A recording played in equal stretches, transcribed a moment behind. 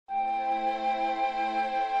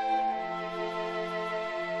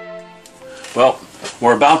Well,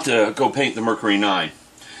 we're about to go paint the Mercury 9.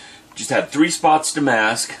 Just had 3 spots to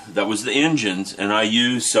mask. That was the engines, and I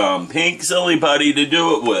used some pink silly putty to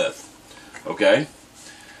do it with. Okay?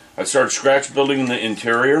 I started scratch building the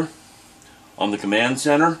interior on the command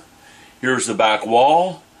center. Here's the back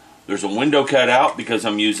wall. There's a window cut out because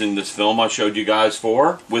I'm using this film I showed you guys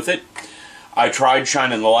with it. I tried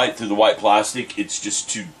shining the light through the white plastic. It's just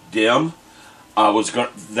too dim. I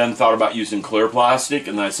then thought about using clear plastic,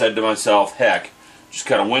 and I said to myself, heck, just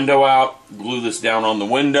cut a window out, glue this down on the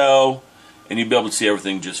window, and you'll be able to see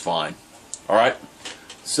everything just fine. Alright?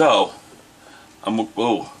 So,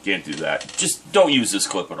 can't do that. Just don't use this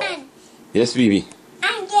clip at all. Yes, Phoebe?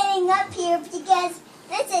 I'm getting up here because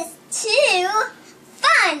this is too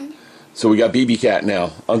fun. So we got BB Cat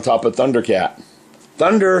now, on top of Thundercat.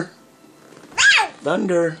 Thunder! Wow.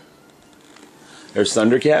 Thunder! There's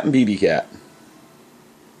Thundercat and BB Cat.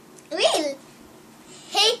 Really?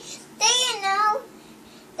 Hey, do you know,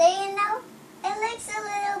 it looks a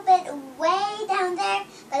little bit way down there,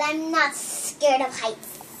 but I'm not scared of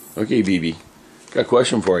heights. Okay, BB. Got a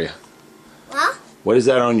question for you. What? What is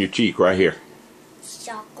that on your cheek right here?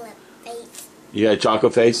 Chocolate face. You got a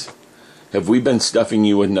chocolate face? Have we been stuffing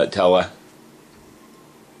you with Nutella?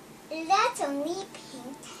 That's only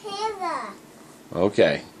pink Tilla.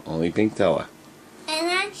 Okay, only pink Tella.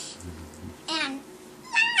 And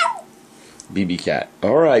BB Cat.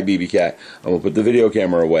 Alright, BB Cat. I'm going to put the video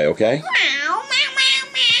camera away, okay? meow, meow,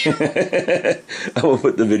 meow, meow. I'm going to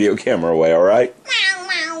put the video camera away, alright? Meow,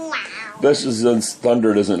 meow, meow. Especially since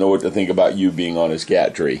Thunder doesn't know what to think about you being on his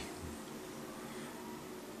cat tree.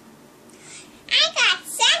 I got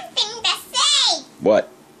something to say. What?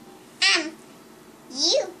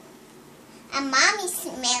 You. Mommy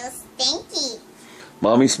smells stinky.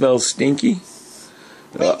 Mommy smells stinky?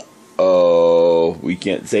 Oh, we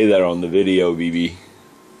can't say that on the video, BB.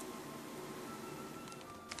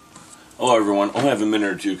 Hello everyone, I'll have a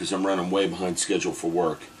minute or two because I'm running way behind schedule for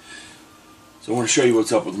work. So I want to show you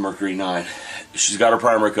what's up with the Mercury 9. She's got her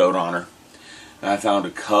primer coat on her. And I found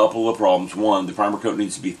a couple of problems. One, the primer coat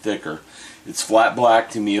needs to be thicker. It's flat black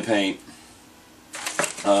Tamiya paint.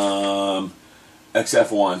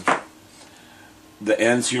 XF1. The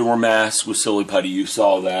ends here were masked with silly putty. You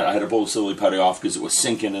saw that. I had to pull the silly putty off because it was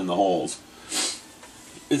sinking in the holes.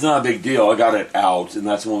 It's not a big deal. I got it out, and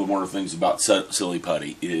that's one of the wonderful things about silly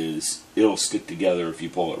putty is it'll stick together if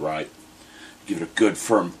you pull it right. Give it a good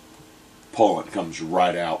firm pull and it comes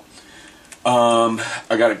right out. I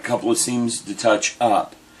got a couple of seams to touch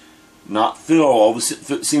up. Not fill. All the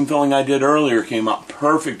seam filling I did earlier came out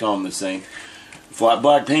perfect on this thing. Flat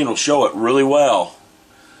black paint will show it really well.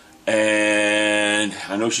 And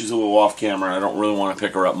I know she's a little off camera. I don't really want to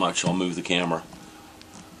pick her up much, so I'll move the camera.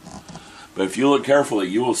 But if you look carefully,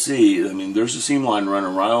 you will see, I mean, there's a seam line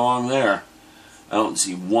running right along there. I don't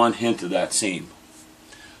see one hint of that seam.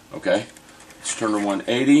 Okay? Let's turn to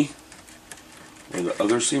 180, where the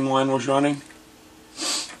other seam line was running.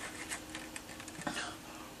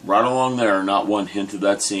 Right along there, not one hint of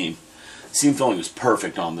that seam. Seam filling is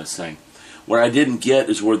perfect on this thing. What I didn't get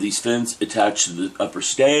is where these fins attach to the upper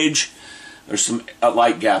stage. There's some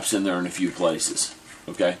light gaps in there in a few places.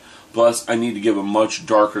 Okay? Plus, I need to give a much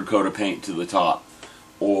darker coat of paint to the top,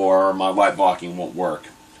 or my light blocking won't work.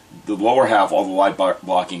 The lower half, all the light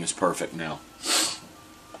blocking is perfect now.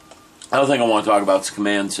 Another thing I want to talk about is the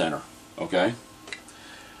command center. Okay?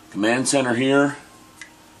 Command center here.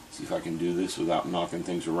 See if I can do this without knocking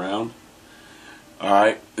things around.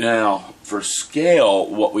 Alright, now for scale,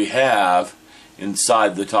 what we have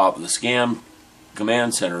inside the top of the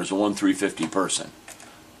command center is a 1/350 person.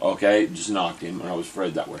 Okay, just knocked him, and I was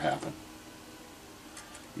afraid that would happen.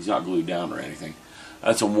 He's not glued down or anything.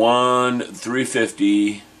 That's a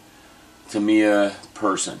 1/350 Tamiya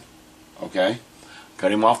person. Okay,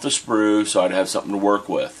 cut him off the sprue so I'd have something to work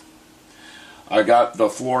with. I got the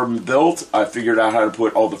floor built. I figured out how to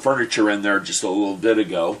put all the furniture in there just a little bit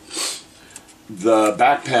ago. The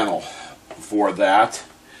back panel for that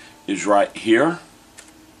is right here.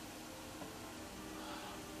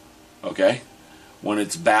 Okay. When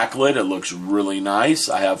it's backlit, it looks really nice.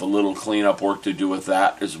 I have a little cleanup work to do with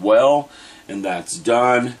that as well, and that's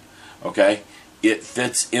done. Okay. It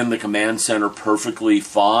fits in the command center perfectly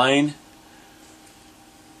fine.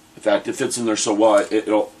 In fact, it fits in there so well,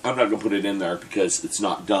 I'm not going to put it in there because it's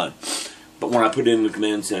not done. But when I put it in the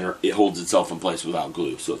command center, it holds itself in place without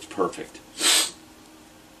glue, so it's perfect.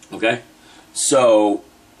 Okay, so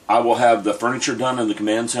I will have the furniture done in the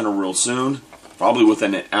command center real soon, probably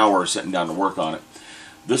within an hour sitting down to work on it.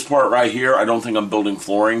 This part right here, I don't think I'm building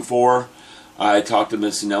flooring for. I talked to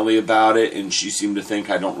Miss Nellie about it, and she seemed to think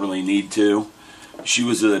I don't really need to. she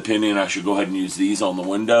was of the opinion I should go ahead and use these on the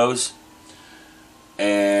windows.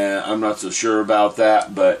 And I'm not so sure about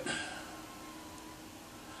that, but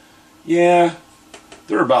yeah,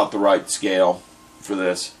 they're about the right scale for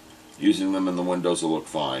this. Using them in the windows will look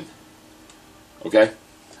fine. Okay?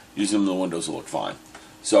 Using them in the windows will look fine.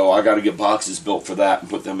 So I got to get boxes built for that and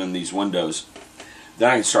put them in these windows. Then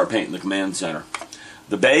I can start painting the command center.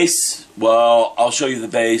 The base, well, I'll show you the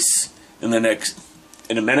base in a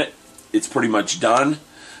minute. It's pretty much done,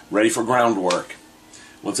 ready for groundwork.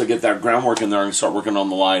 Once I get that groundwork in there, I can start working on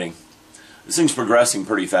the lighting. This thing's progressing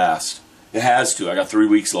pretty fast. It has to. I got 3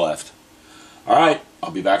 weeks left. Alright,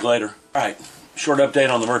 I'll be back later. Alright, short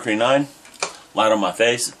update on the Mercury 9. Light on my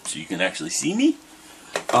face so you can actually see me.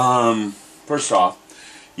 First off,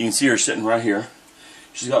 you can see her sitting right here.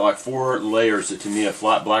 She's got like 4 layers of Tamiya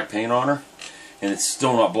flat black paint on her, and it's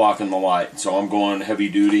still not blocking the light. So I'm going heavy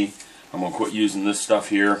duty. I'm going to quit using this stuff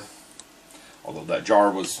here. Although that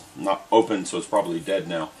jar was not open, so it's probably dead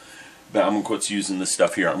now. But I'm going to quit using this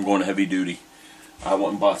stuff here. I'm going heavy duty. I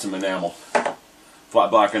went and bought some enamel.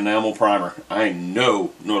 Flat black enamel primer. I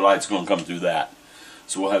know no light's going to come through that.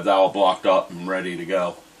 So we'll have that all blocked up and ready to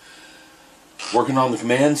go. Working on the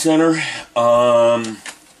command center.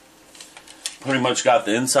 Pretty much got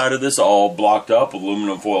the inside of this all blocked up with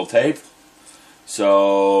aluminum foil tape. So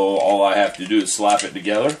all I have to do is slap it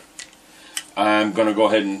together. I'm going to go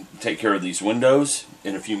ahead and take care of these windows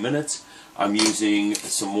in a few minutes. I'm using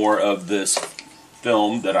some more of this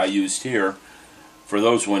film that I used here for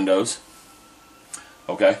those windows.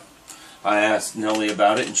 Okay. I asked Nellie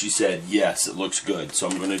about it and she said, yes, it looks good. So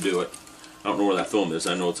I'm going to do it. I don't know where that film is.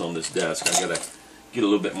 I know it's on this desk. I got to get a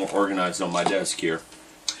little bit more organized on my desk here.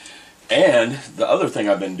 And the other thing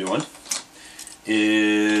I've been doing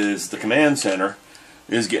is the command center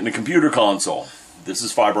is getting a computer console. This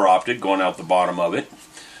is fiber optic going out the bottom of it.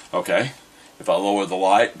 Okay, if I lower the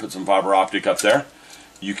light, put some fiber optic up there,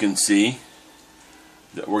 you can see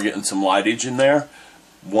that we're getting some lightage in there.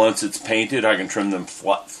 Once it's painted, I can trim them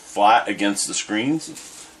flat against the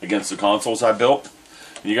screens, against the consoles I built.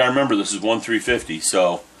 And you gotta remember, this is 1/350,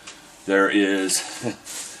 so there is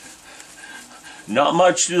not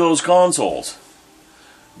much to those consoles.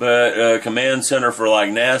 But a command center for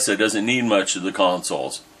like NASA doesn't need much of the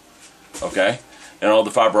consoles. Okay? And all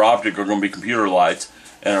the fiber optic are going to be computer lights.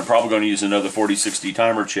 And I'm probably going to use another 4060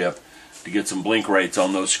 timer chip to get some blink rates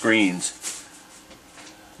on those screens.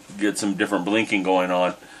 Get some different blinking going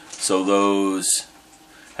on so those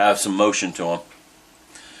have some motion to them.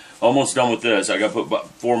 Almost done with this. I got to put about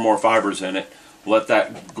 4 more fibers in it. Let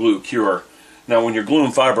that glue cure. Now when you're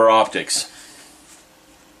gluing fiber optics,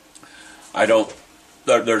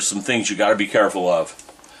 there's some things you got to be careful of.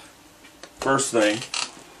 First thing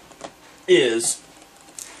is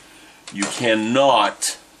you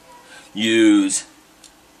cannot use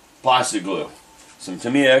plastic glue. Some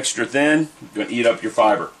Tamiya extra thin, going to eat up your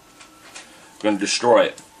fiber. Going to destroy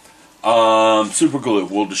it. Super glue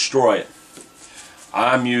will destroy it.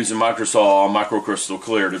 I'm using Microsol Microcrystal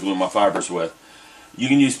Clear to glue my fibers with. You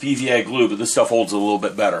can use PVA glue, but this stuff holds a little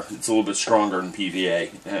bit better. It's a little bit stronger than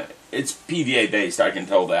PVA. It's PVA based, I can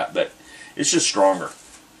tell that, but it's just stronger.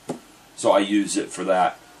 So I use it for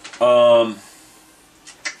that.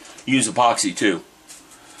 Use epoxy too,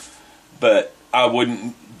 but I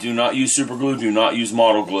do not use super glue, do not use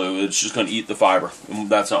model glue. It's just going to eat the fiber, and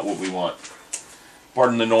that's not what we want.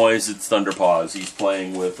 Pardon the noise, it's Thunder Paws. He's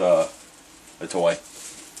playing with a toy.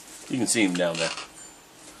 You can see him down there.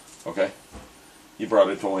 Okay, he brought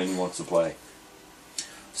a toy and he wants to play.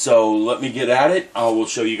 So let me get at it. I will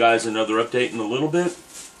show you guys another update in a little bit.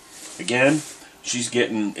 Again, she's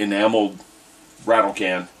getting enameled rattle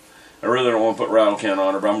can. I really don't want to put rattle can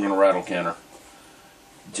on her, but I'm going to rattle can her.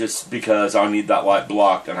 Just because I need that light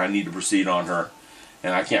blocked and I need to proceed on her.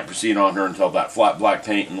 And I can't proceed on her until that flat black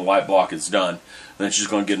paint and the light block is done. Then she's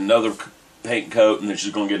going to get another paint coat, and then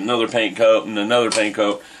she's going to get another paint coat and another paint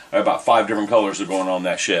coat. I have about 5 different colors are going on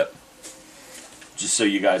that ship. Just so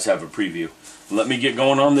you guys have a preview. Let me get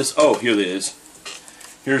going on this. Oh, here it is.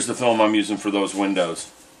 Here's the film I'm using for those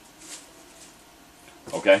windows.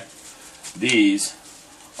 Okay? These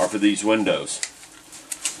are for these windows.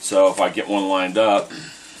 So if I get one lined up,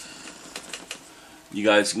 you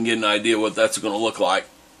guys can get an idea what that's going to look like.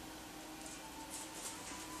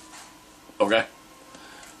 Okay?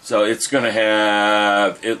 So it's going to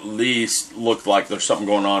have at least look like there's something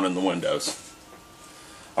going on in the windows.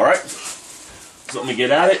 Alright? So let me get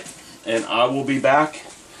at it, and I will be back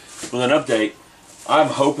with an update. I'm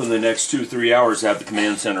hoping the next 2-3 hours to have the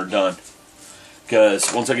command center done.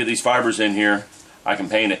 Because once I get these fibers in here, I can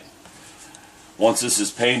paint it. Once this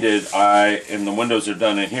is painted, and the windows are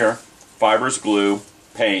done in here, fibers, glue,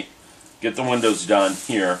 paint, get the windows done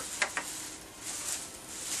here.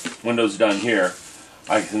 Windows done here.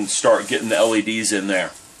 I can start getting the LEDs in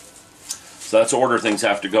there. So that's the order things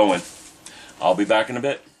have to go in. I'll be back in a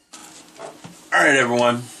bit. Alright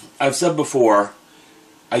everyone, I've said before,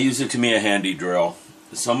 I use a Tamiya handy drill.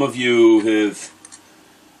 Some of you have,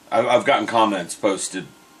 I've gotten comments posted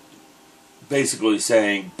basically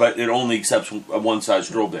saying, but it only accepts a one size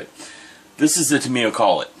drill bit. This is the Tamiya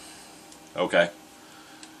Call It. Okay.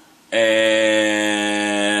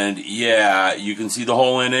 And yeah, you can see the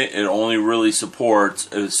hole in it. It only really supports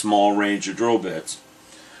a small range of drill bits.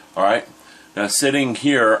 Alright. Now sitting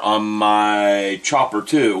here on my chopper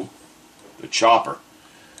 2, the chopper.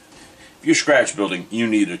 If you're scratch building, you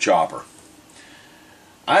need a chopper.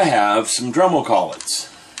 I have some Dremel collets.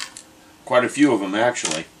 Quite a few of them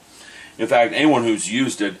actually. In fact, anyone who's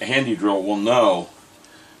used a handy drill will know,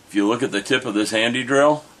 if you look at the tip of this handy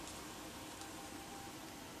drill,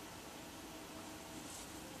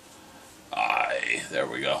 there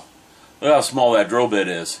we go. Look how small that drill bit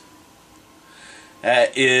is.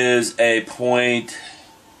 That is a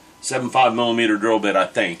 0.75 millimeter drill bit, I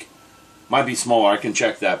think. Might be smaller, I can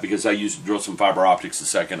check that because I used to drill some fiber optics a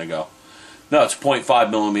second ago. No, it's a 0.5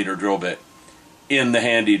 millimeter drill bit in the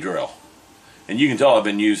handy drill. And you can tell I've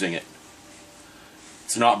been using it.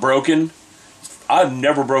 It's not broken. I've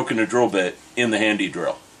never broken a drill bit in the handy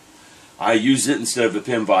drill. I use it instead of a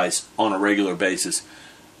pin vise on a regular basis.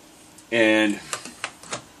 And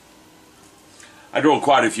I drilled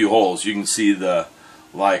quite a few holes. You can see the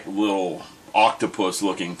like little octopus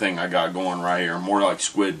looking thing I got going right here. More like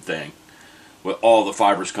squid thing. With all the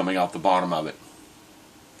fibers coming out the bottom of it.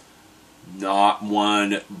 Not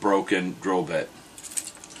one broken drill bit.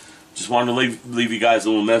 Just wanted to leave you guys a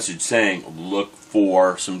little message saying look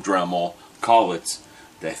for some Dremel collets.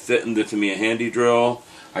 They fit in the Tamiya handy drill.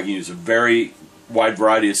 I can use a very wide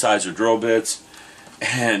variety of size of drill bits.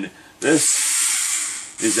 And this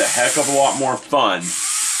is a heck of a lot more fun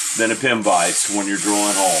than a pin vise when you're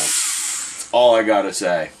drilling holes. That's all I gotta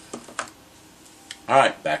say.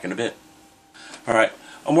 Alright, back in a bit. Alright,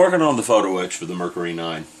 I'm working on the photo etch for the Mercury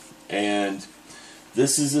 9. And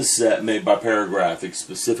this is a set made by Paragraphics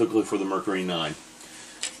specifically for the Mercury 9.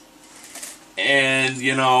 And,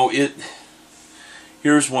 you know,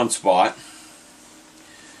 here's one spot.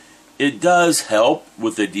 It does help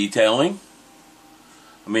with the detailing.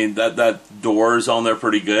 I mean, that door is on there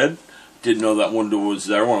pretty good. Didn't know that window was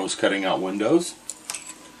there when I was cutting out windows.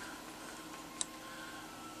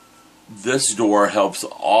 This door helps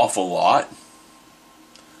an awful lot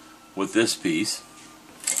with this piece.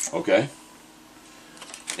 Okay.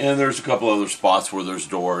 And there's a couple other spots where there's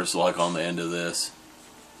doors, like on the end of this.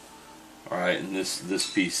 Alright, and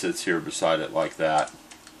this piece sits here beside it like that.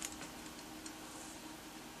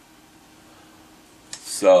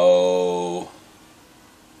 So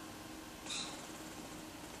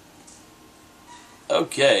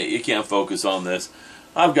okay, you can't focus on this.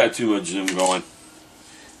 I've got too much zoom going.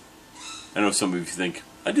 I know some of you think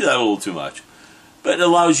I do that a little too much. But it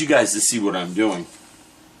allows you guys to see what I'm doing.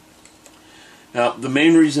 Now, the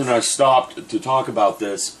main reason I stopped to talk about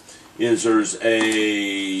this is there's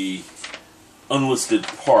a unlisted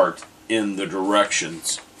part in the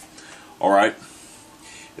directions. Alright?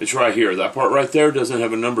 It's right here. That part right there doesn't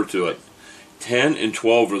have a number to it. 10 and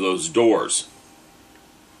 12 are those doors.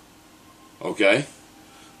 Okay?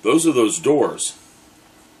 Those are those doors.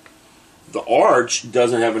 The arch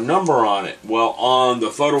doesn't have a number on it. Well, on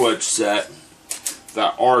the photo etch set,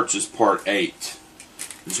 that arch is part 8.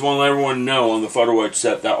 Just want to let everyone know on the photo etch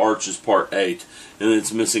set that arch is part 8 and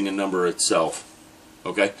it's missing a number itself.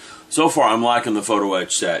 Okay? So far I'm liking the photo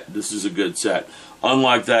etch set. This is a good set.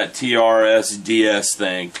 Unlike that TRS DS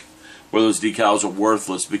thing where those decals are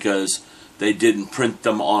worthless because they didn't print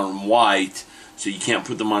them on white, so you can't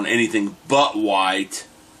put them on anything but white.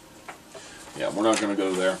 Yeah, we're not going to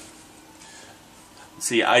go there.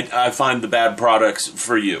 See, I find the bad products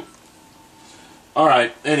for you.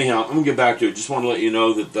 Alright, anyhow, I'm going to get back to it. Just want to let you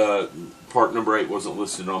know that the part number 8 wasn't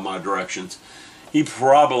listed on my directions. He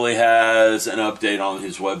probably has an update on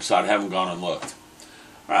his website. I haven't gone and looked.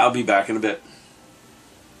 Alright, I'll be back in a bit.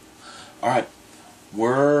 Alright,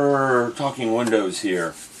 we're talking windows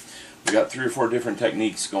here. We got 3 or 4 different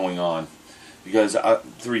techniques going on. Because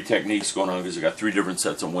 3 techniques going on because I got 3 different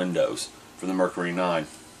sets of windows for the Mercury 9.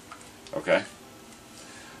 Okay?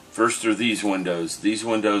 First are these windows. These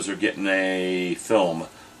windows are getting a film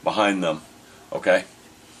behind them. Okay?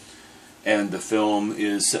 And the film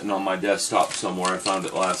is sitting on my desktop somewhere. I found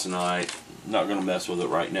it last night. I'm not going to mess with it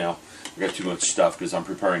right now. I got too much stuff because I'm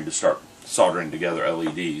preparing to start soldering together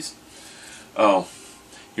LEDs. Oh,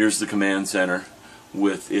 Here's the command center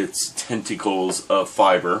with its tentacles of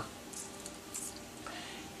fiber.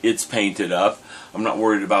 It's painted up. I'm not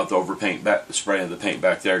worried about the overpaint spraying the paint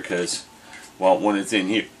back there because, well, when it's in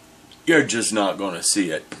here, you're just not going to see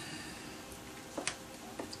it.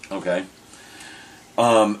 Okay.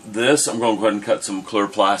 This, I'm going to go ahead and cut some clear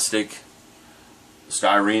plastic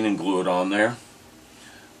styrene and glue it on there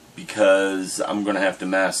because I'm going to have to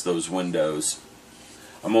mask those windows.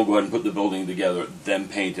 I'm going to go ahead and put the building together, then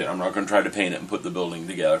paint it. I'm not going to try to paint it and put the building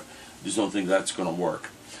together. I just don't think that's going to work.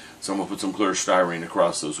 So I'm going to put some clear styrene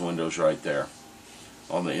across those windows right there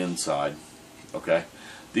on the inside. Okay.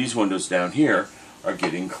 These windows down here are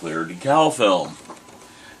getting clear decal film.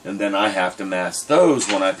 And then I have to mask those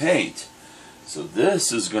when I paint. So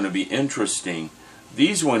this is going to be interesting.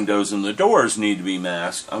 These windows and the doors need to be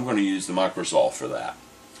masked. I'm going to use the Microsol for that.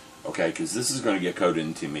 Okay, because this is going to get coated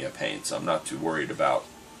in Tamiya paint, so I'm not too worried about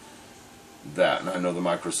that. And I know the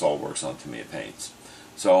Microsol works on Tamiya paints.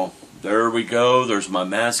 So there we go. There's my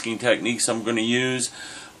masking techniques I'm going to use.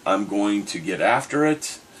 I'm going to get after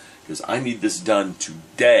it because I need this done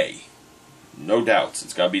today. No doubts.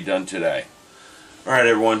 It's got to be done today. Alright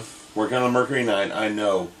everyone, working on the Mercury 9. I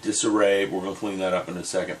know, disarray. We're going to clean that up in a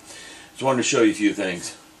second. Just wanted to show you a few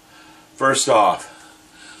things. First off,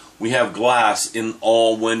 we have glass in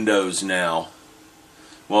all windows now.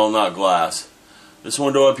 Well, not glass. This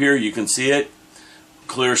window up here, you can see it.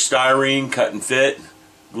 Clear styrene, cut and fit,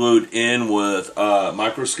 glued in with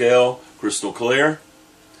microscale, crystal clear.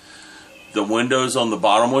 The windows on the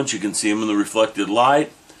bottom ones, you can see them in the reflected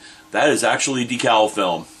light. That is actually decal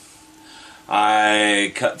film.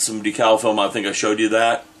 I cut some decal film, I think I showed you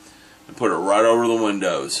that, and put it right over the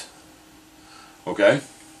windows. Okay?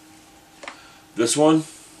 This one,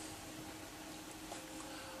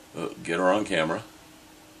 get her on camera.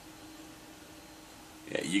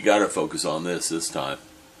 Yeah, you got to focus on this time.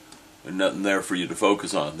 There's nothing there for you to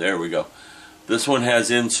focus on. There we go. This one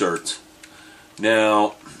has inserts.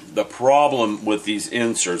 Now, the problem with these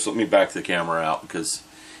inserts, let me back the camera out because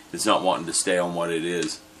it's not wanting to stay on what it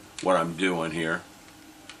is. What I'm doing here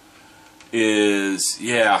is,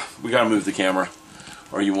 yeah, we gotta move the camera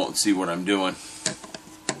or you won't see what I'm doing,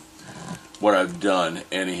 what I've done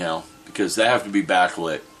anyhow, because they have to be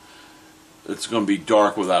backlit. It's going to be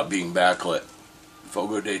dark without being backlit.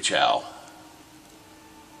 Fogo de chao.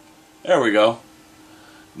 There we go.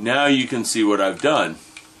 Now you can see what I've done.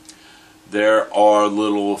 There are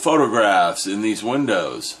little photographs in these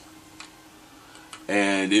windows.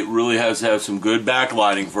 And it really has to have some good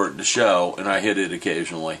backlighting for it to show, and I hit it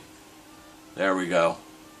occasionally. There we go.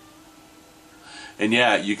 And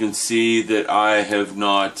yeah, you can see that I have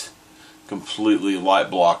not completely light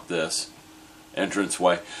blocked this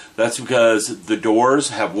entranceway. That's because the doors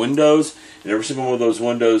have windows, and every single one of those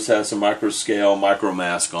windows has some microscale micro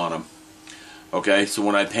mask on them. Okay, so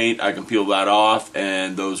when I paint, I can peel that off,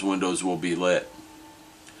 and those windows will be lit.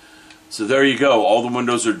 So there you go. All the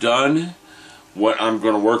windows are done. What I'm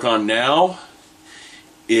going to work on now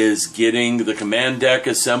is getting the command deck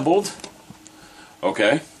assembled.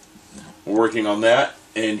 Okay, we're working on that.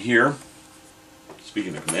 And here,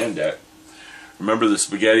 speaking of command deck, remember the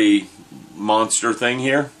spaghetti monster thing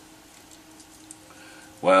here?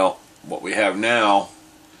 Well, what we have now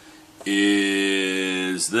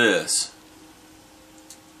is this.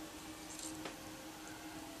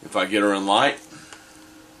 If I get her in light,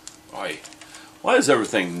 why is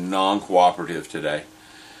everything non-cooperative today?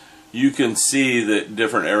 You can see that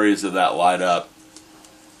different areas of that light up.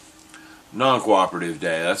 Non-cooperative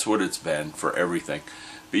day, that's what it's been for everything.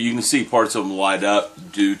 But you can see parts of them light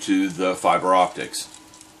up due to the fiber optics.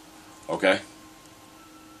 Okay?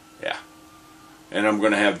 Yeah. And I'm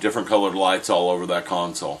going to have different colored lights all over that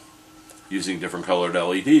console using different colored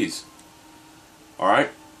LEDs. Alright?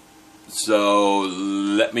 So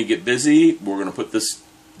let me get busy. We're going to put this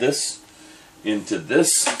into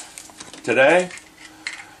this today,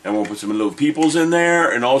 and we'll put some little peoples in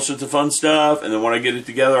there and all sorts of fun stuff, and then when I get it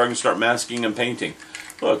together I can start masking and painting.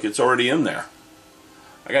 Look, it's already in there.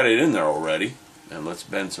 I got it in there already. And let's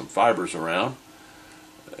bend some fibers around.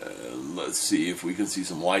 Let's see if we can see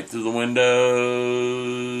some light through the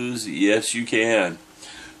windows. Yes, you can.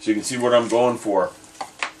 So you can see what I'm going for.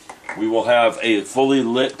 We will have a fully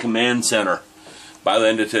lit command center by the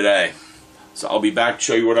end of today. So I'll be back to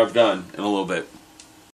show you what I've done in a little bit.